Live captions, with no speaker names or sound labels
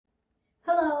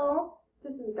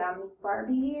Dominique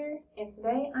Barbie here, and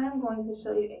today I am going to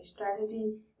show you a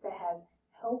strategy that has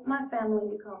helped my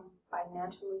family become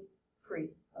financially free,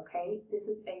 okay? This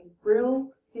is a real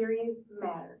serious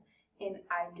matter, and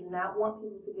I do not want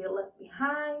people to get left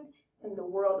behind in the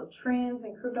world of trends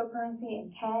and cryptocurrency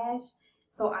and cash,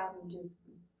 so I'm just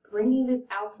bringing this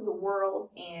out to the world,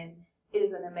 and it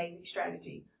is an amazing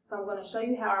strategy. So I'm going to show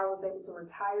you how I was able to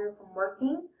retire from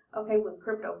working, okay, with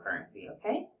cryptocurrency,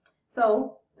 okay?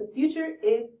 So the future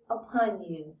is upon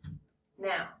you.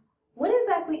 Now, what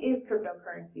exactly is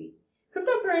cryptocurrency?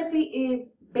 Cryptocurrency is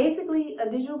basically a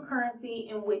digital currency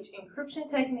in which encryption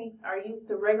techniques are used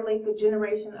to regulate the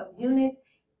generation of units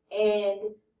and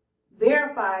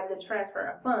verify the transfer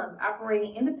of funds,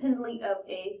 operating independently of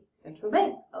a central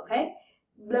bank, okay?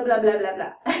 Blah, blah, blah, blah,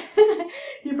 blah.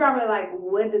 You're probably like,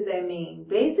 what does that mean?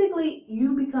 Basically,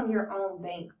 you become your own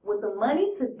bank. With the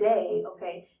money today,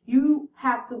 okay, you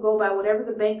have to go by whatever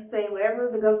the banks say, whatever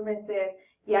the government says,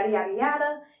 yada, yada,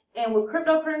 yada. And with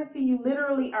cryptocurrency, you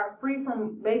literally are free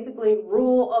from basically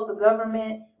rule of the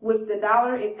government, which the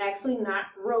dollar is actually not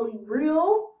really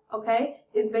real, okay?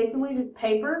 It's basically just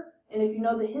paper. And if you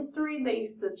know the history, they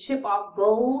used to chip off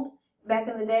gold back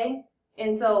in the day.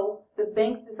 And so the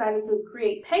banks decided to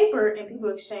create paper and people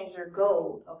exchanged their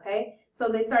gold, okay? So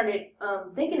they started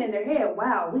thinking in their head,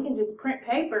 wow, we can just print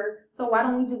paper, so why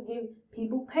don't we just give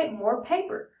people more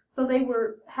paper? So they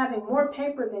were having more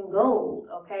paper than gold,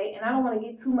 okay? And I don't want to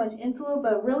get too much into it,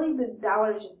 but really the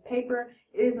dollar is just paper.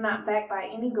 It is not backed by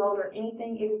any gold or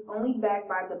anything. It is only backed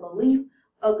by the belief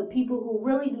of the people who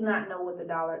really do not know what the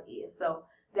dollar is. So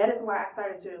that is why I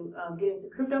started to get into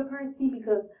cryptocurrency,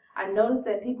 because I noticed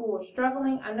that people were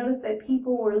struggling. I noticed that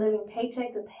people were living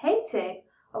paycheck to paycheck,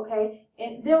 okay?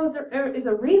 And there is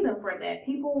a reason for that.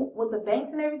 People with the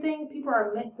banks and everything, people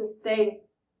are meant to stay,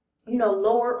 you know,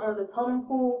 lower on the totem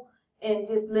pole and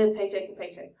just live paycheck to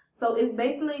paycheck. So it's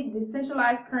basically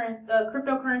decentralized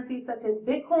cryptocurrency such as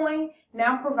Bitcoin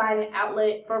now provide an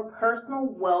outlet for personal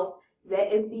wealth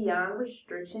that is beyond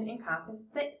restriction and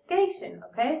confiscation,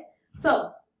 okay?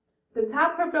 So the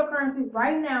top cryptocurrencies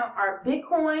right now are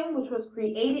Bitcoin, which was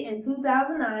created in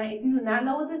 2009. If you do not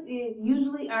know what this is,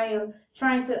 usually I am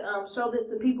trying to show this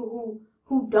to people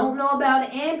who don't know about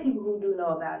it and people who do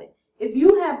know about it. If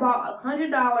you have bought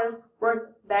 $100 worth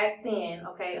back then,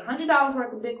 okay, $100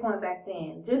 worth of Bitcoin back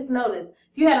then, just notice,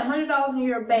 if you had $100 in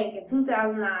your bank in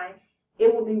 2009,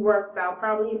 it will be worth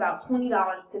probably about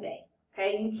 $20 today,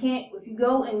 okay? You can't, if you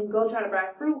go try to buy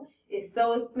fruit, it's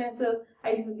so expensive.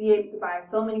 I used to be able to buy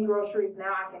so many groceries.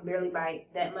 Now I can barely buy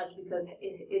that much because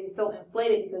it is so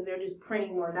inflated because they're just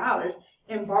printing more dollars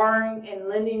and borrowing and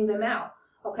lending them out,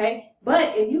 okay?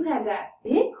 But if you had got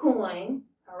Bitcoin,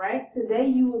 all right, today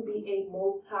you would be a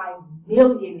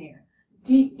multi-millionaire.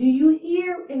 Do you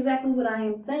hear exactly what I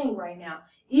am saying right now?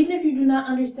 Even if you do not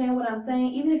understand what I'm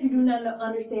saying, even if you do not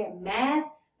understand math,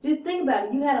 just think about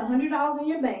it. You had $100 in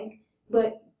your bank,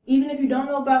 but even if you don't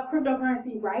know about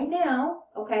cryptocurrency right now,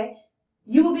 okay,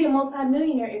 you will be a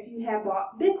multi-millionaire if you have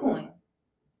bought Bitcoin.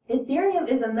 Ethereum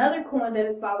is another coin that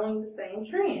is following the same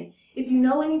trend. If you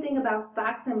know anything about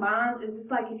stocks and bonds, it's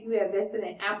just like if you invested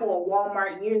in Apple or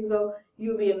Walmart years ago,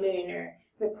 you'll be a millionaire.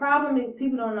 The problem is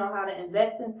people don't know how to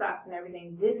invest in stocks and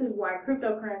everything. This is why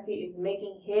cryptocurrency is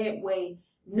making headway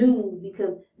news,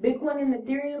 because Bitcoin and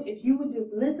Ethereum, if you would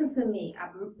just listen to me, I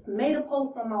made a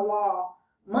post on my wall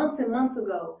months and months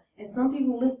ago, and some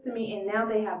people listen to me and now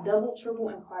they have double, triple,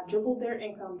 and quadrupled their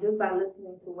income just by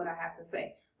listening to what I have to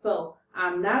say. So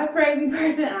I'm not a crazy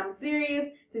person, I'm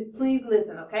serious, just please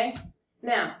listen, okay?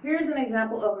 Now, here's an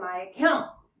example of my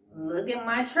account. Look at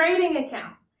my trading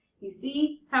account. You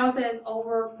see how it says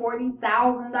over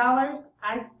 $40,000?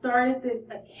 I started this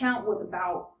account with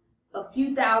about a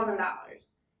few $1,000s.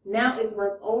 Now it's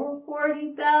worth over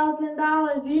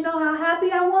 $40,000. Do you know how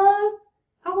happy I was?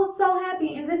 I was so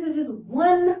happy, and this is just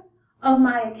one of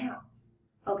my accounts,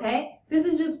 okay? This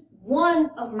is just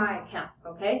one of my accounts,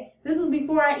 okay? This was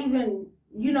before I even,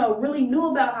 really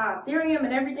knew about how Ethereum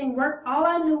and everything worked. All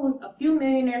I knew was a few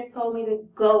millionaires told me to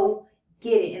go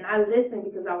get it, and I listened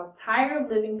because I was tired of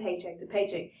living paycheck to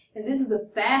paycheck, and this is the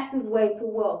fastest way to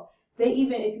wealth. If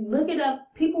you look it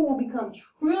up, people will become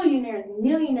trillionaires,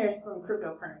 millionaires from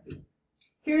cryptocurrency.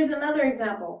 Here's another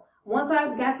example. Once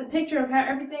I got the picture of how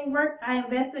everything worked, I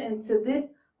invested into this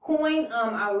coin.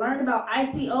 I learned about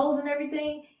ICOs and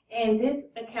everything, and this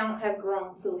account has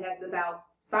grown to, has about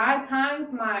 5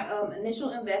 times my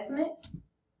initial investment.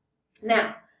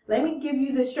 Now, let me give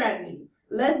you the strategy.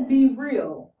 Let's be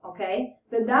real, okay?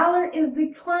 The dollar is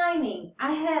declining.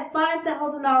 I had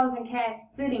 $5,000 in cash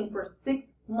sitting for 6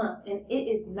 months, and it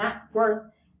is not worth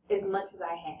as much as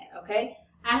I had, okay?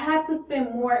 I have to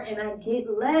spend more and I get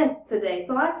less today.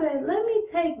 So I said, let me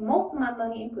take most of my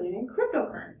money and put it in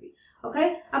cryptocurrency.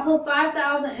 Okay, I put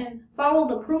 5,000 and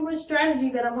followed the proven strategy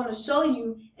that I'm going to show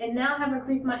you, and now have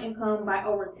increased my income by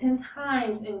over 10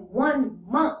 times in 1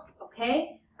 month.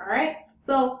 Okay, all right.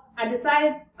 So I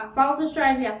decided, I followed the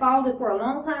strategy, I followed it for a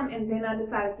long time, and then I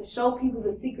decided to show people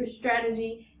the secret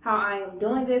strategy, how I am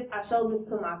doing this. I showed this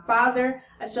to my father,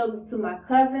 I showed this to my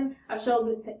cousin, I showed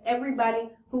this to everybody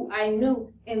who I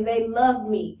knew, and they loved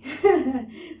me.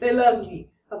 They loved me,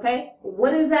 okay?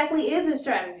 What exactly is this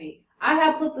strategy? I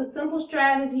have put the simple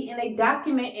strategy in a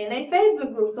document in a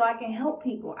Facebook group so I can help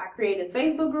people. I created a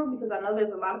Facebook group because I know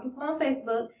there's a lot of people on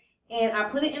Facebook, and I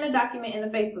put it in a document in a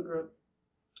Facebook group.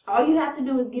 All you have to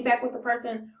do is get back with the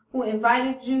person who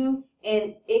invited you,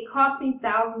 and it cost me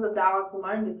thousands of dollars to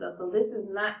learn this stuff. So this is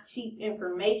not cheap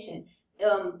information.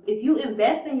 If you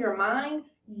invest in your mind,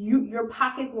 your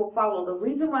pockets will follow. The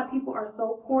reason why people are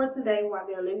so poor today, why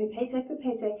they're living paycheck to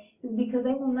paycheck, is because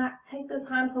they will not take the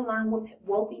time to learn what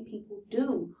wealthy people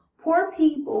do. Poor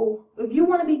people, if you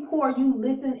want to be poor, you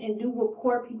listen and do what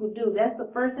poor people do. That's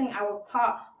the first thing I was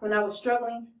taught when I was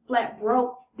struggling, flat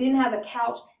broke, didn't have a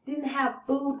couch, didn't have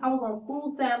food. I was on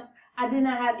food stamps. I did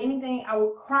not have anything. I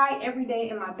would cry every day,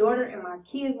 and my daughter and my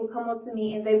kids would come up to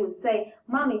me and they would say,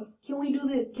 "Mommy, can we do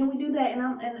this? Can we do that?"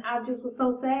 And I just was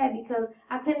so sad because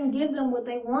I couldn't give them what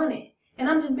they wanted. And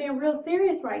I'm just being real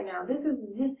serious right now. This is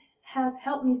just has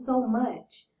helped me so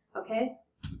much. Okay?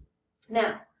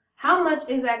 Now, how much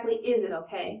exactly is it,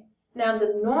 okay? Now,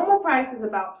 the normal price is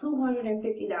about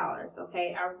 $250,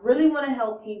 okay? I really want to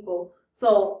help people.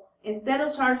 So, instead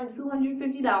of charging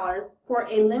 $250 for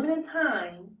a limited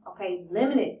time, okay,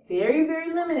 limited, very,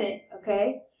 very limited,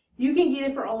 okay, you can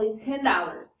get it for only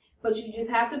 $10. But you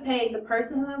just have to pay the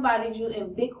person who invited you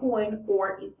in Bitcoin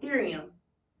or Ethereum.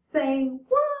 Say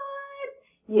what?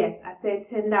 Yes, I said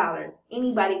 $10.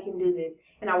 Anybody can do this.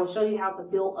 And I will show you how to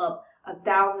build up a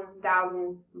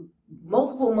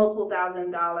multiple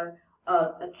 $1,000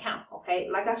 account, okay?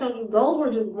 Like I showed you, those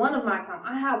were just one of my accounts.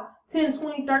 I have 10,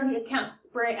 20, 30 accounts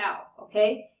spread out,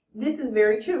 okay? This is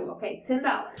very true, okay? $10.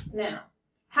 Now,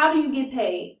 how do you get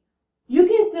paid? You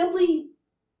can simply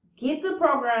get the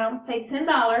program, pay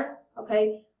 $10,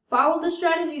 okay? Follow the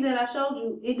strategy that I showed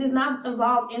you. It does not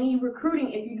involve any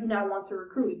recruiting if you do not want to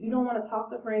recruit. If you don't want to talk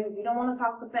to friends, if you don't want to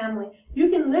talk to family, you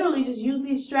can literally just use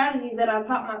these strategies that I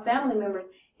taught my family members,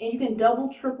 and you can double,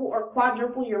 triple, or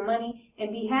quadruple your money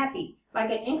and be happy. Like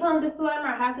an income disclaimer,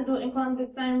 I have to do an income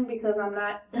disclaimer because I'm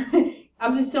not,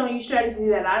 I'm just showing you strategies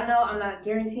that I know. I'm not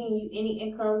guaranteeing you any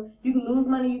income. You can lose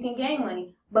money, you can gain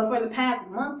money. But for the past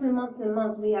months and months and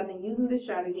months, we have been using this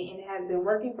strategy, and it has been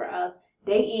working for us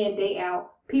day in, day out.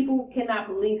 People cannot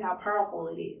believe how powerful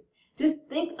it is. Just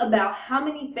think about how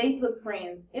many Facebook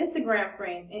friends, Instagram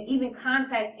friends, and even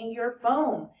contacts in your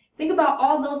phone. Think about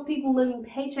all those people living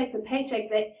paycheck to paycheck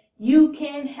that you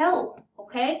can help,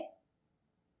 okay?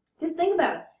 Just think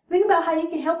about it. Think about how you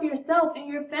can help yourself and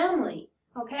your family,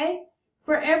 okay?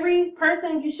 For every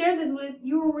person you share this with,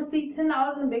 you will receive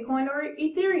 $10 in Bitcoin or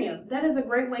Ethereum. That is a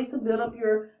great way to build up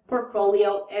your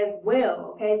portfolio as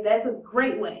well, okay? That's a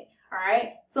great way, all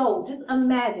right? So just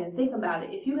imagine, think about it.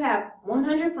 If you have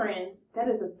 100 friends, that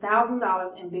is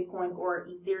 $1,000 in Bitcoin or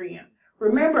Ethereum.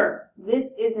 Remember, this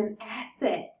is an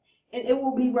asset, and it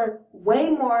will be worth way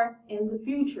more in the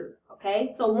future,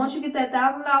 okay? So once you get that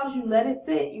 $1,000, you let it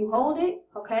sit, you hold it,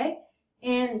 okay?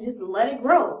 And just let it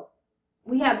grow.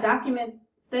 We have documents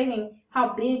stating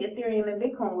how big Ethereum and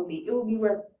Bitcoin would be. It would be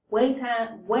worth way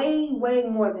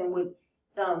more than what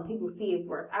people see it's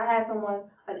worth. I had someone,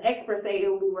 an expert, say it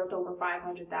would be worth over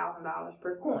 $500,000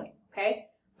 per coin. Okay,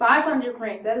 500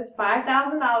 friends, that is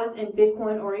 $5,000 in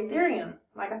Bitcoin or Ethereum.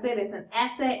 Like I said, it's an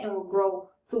asset and will grow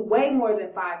to way more than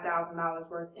 $5,000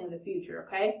 worth in the future.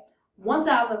 Okay,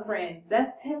 1,000 friends,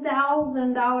 that's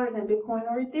 $10,000 in Bitcoin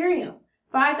or Ethereum.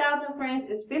 5,000 friends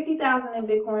is 50,000 in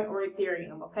Bitcoin or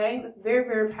Ethereum. Okay, that's very,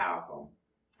 very powerful.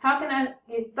 How can I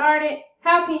get started?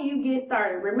 How can you get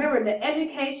started? Remember, the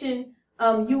education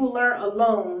you will learn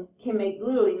alone can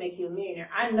literally make you a millionaire.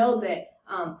 I know that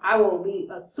I will be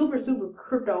a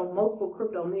multiple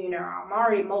crypto millionaire. I'm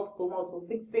already multiple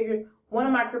six figures. One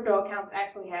of my crypto accounts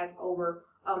actually has over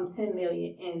 10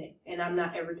 million in it, and I'm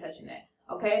not ever touching that.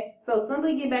 Okay, so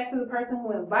simply get back to the person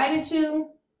who invited you,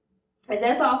 and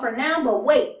that's all for now. But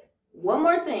wait, one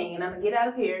more thing, and I'm gonna get out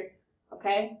of here.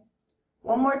 Okay,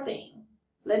 one more thing.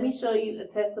 Let me show you a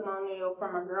testimonial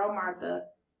from a girl, Martha,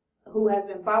 who has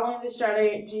been following this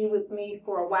strategy with me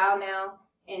for a while now,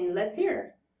 and let's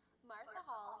hear. Martha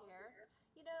Hall here.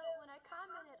 You know, when I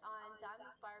commented on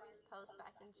Dominic Barbie's post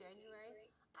back in January,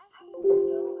 I had no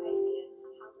idea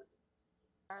how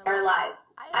our lives.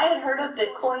 I had heard of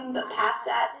Bitcoin, but past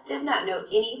that, did not know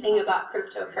anything about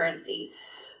cryptocurrency.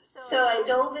 So I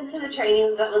dove into the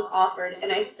trainings that was offered,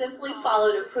 and I simply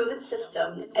followed a proven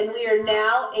system, and we are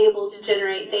now able to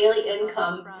generate daily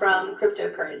income from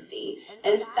cryptocurrency.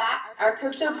 In fact, our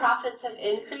crypto profits have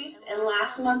increased, and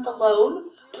last month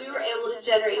alone, we were able to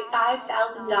generate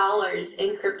 $5,000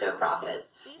 in crypto profits.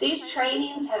 These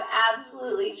trainings have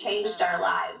absolutely changed our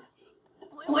lives.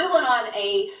 We went on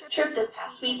a trip this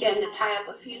past weekend to tie up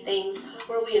a few things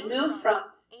where we had moved from,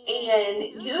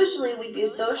 and usually we'd be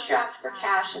so strapped for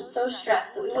cash and so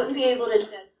stressed that we wouldn't be able to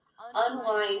just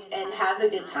unwind and have a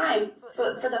good time.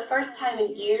 But for the first time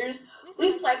in years,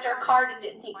 we swiped our card and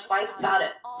didn't think twice about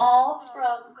it. All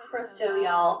from crypto,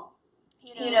 y'all.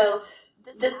 You know,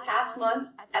 this past month,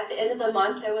 at the end of the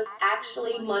month, there was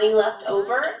actually money left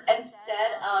over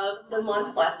instead of the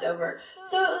month left over.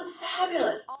 So it was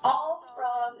fabulous. All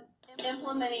from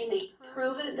implementing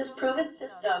this proven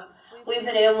system, we've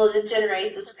been able to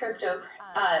generate this crypto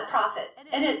profit.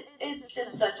 And it's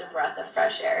just such a breath of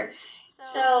fresh air.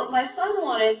 So my son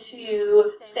wanted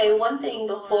to say one thing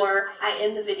before I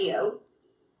end the video.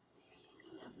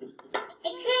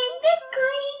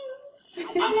 I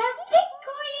love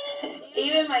Bitcoin!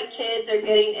 Even my kids are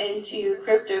getting into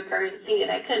cryptocurrency,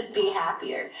 and I couldn't be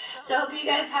happier. So I hope you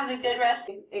guys have a good rest.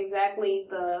 Exactly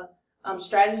the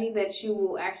strategy that you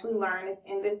will actually learn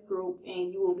in this group,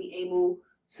 and you will be able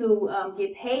to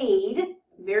get paid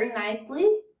very nicely,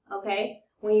 okay,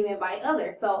 when you invite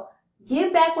others. So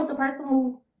give back with the person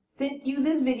who sent you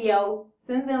this video.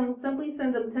 Simply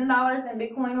send them $10 in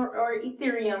Bitcoin or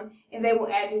Ethereum, and they will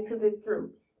add you to this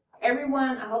group.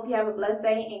 Everyone, I hope you have a blessed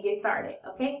day and get started.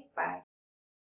 Okay, bye.